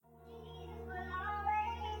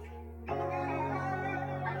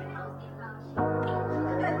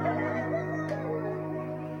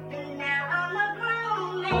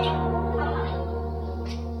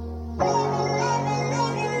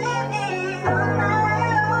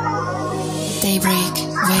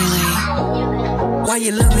Why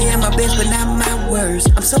you love me at my best but not my worst?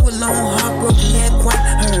 I'm so alone, heartbroken, yeah, quite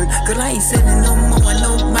hurt. Girl, I ain't selling no more, I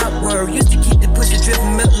know my word. Used to keep the pussy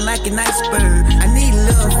dripping, melting like an iceberg. I need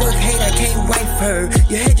love, fuck hate, I can't wipe her.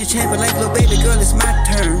 You had your chance, but like little baby girl, it's my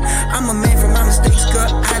turn. I'm a man from my mistakes, girl,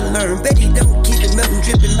 I learned. Betty, don't keep it melting,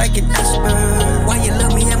 dripping like an iceberg. Why you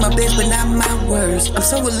love me at my best but not my worst? I'm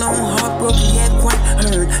so alone, heartbroken, yeah, quite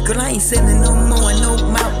hurt. Girl, I ain't selling no more, I know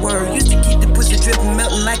my word. Used to keep the pussy dripping,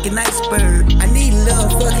 melting like an iceberg. I need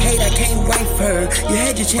love, fuck hate, I can't wipe her. You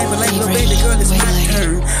had your chance, but like little baby girl, it's my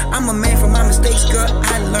turn. I'm a man from my mistakes, girl,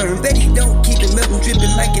 I learned. Betty, don't keep it melting,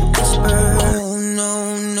 dripping like an iceberg. Oh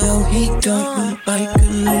no, no, he don't like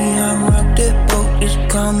me. I rock that boat, just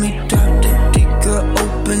call me Dr. D. Girl,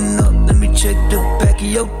 open up, let me check the back of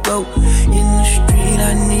your boat. In the street,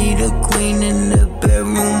 I need a queen. In the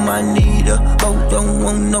bedroom, I need a hoe. Don't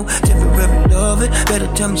want no temporary loving.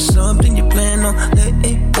 Better tell me something you plan on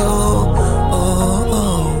letting go. Oh.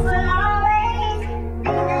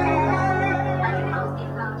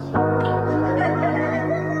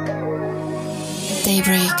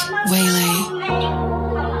 Daybreak, Waylay.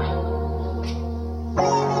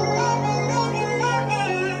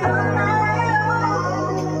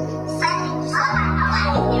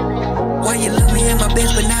 Why you love me at my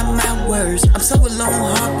best but not my worst? I'm so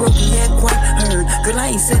alone, heartbroken, yeah, quite hurt. Girl, I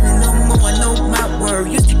ain't selling no more, I know my word.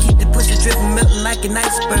 Used to keep the pussy dripping, melting like an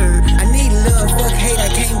iceberg. I need love, fuck hate, I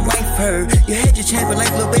can't wipe her. You had your chance, but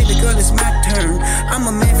like little baby girl, it's my turn. I'm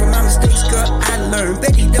a man from my mistakes, girl, I learned.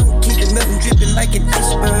 Betty, don't keep it melting, dripping like an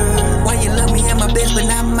iceberg. Why you love me at my best but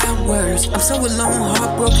not my worst? I'm so alone,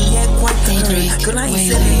 heartbroken, yeah, quite hurt. Girl, I ain't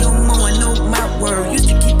selling no more, I know my word. Used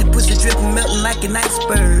to keep the pussy dripping, melting like an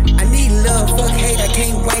iceberg. I need love, fuck hate, I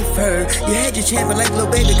can't wipe her. You had your chance, but like little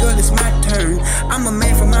baby girl, it's my turn. I'm a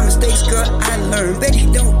man from my mistakes, girl, I learned. Betty,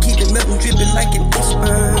 don't keep it melting, dripping like an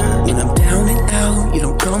iceberg. When I'm down and out, you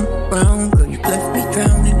don't come around. Girl, you left me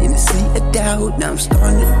drowning in a sea of doubt. Now I'm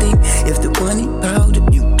starting to think, if the money out, if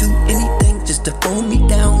you do anything just to hold me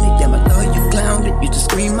down. And damn, I love you clowned. You just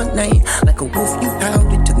scream my name like a wolf, you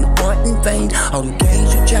howled. It took my heart in vain. All the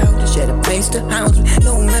games you childish, had a place to house me.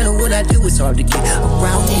 No matter what I do, it's hard to get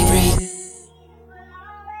around me.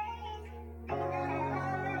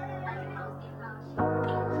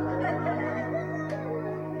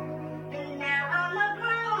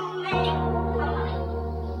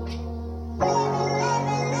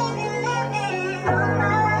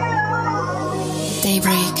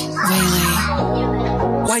 Daybreak,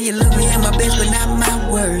 Waylay. Why you love me at my best but not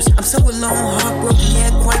my worst? I'm so alone, heartbroken,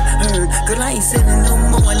 yeah, quite hurt. Girl, I ain't selling no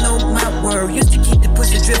more, I know my word. Used to keep the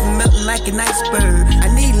pussy dripping, melting like an iceberg. I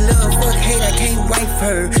need love, fuck hate, I can't wipe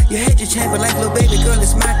her. You had your chance, but like little baby girl,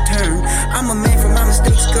 it's my turn. I'm a man from my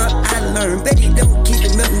mistakes, girl, I learned. Betty, don't keep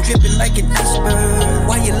it melting, dripping like an iceberg.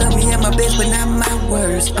 Why you love me at my best but not my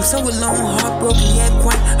worst? I'm so alone, heartbroken, yeah,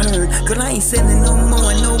 quite hurt. Girl, I ain't selling no more,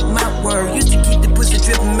 I know my word. Used to keep the pussy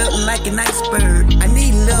dripping, melting like an iceberg. I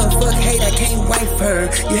need love, fuck hate, I can't wipe her.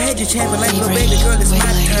 You had your chance, but like little baby girl, it's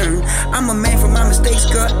my turn. I'm a man from my mistakes,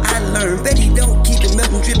 girl, I learned. Betty, don't keep it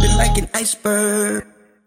melting, dripping like an iceberg.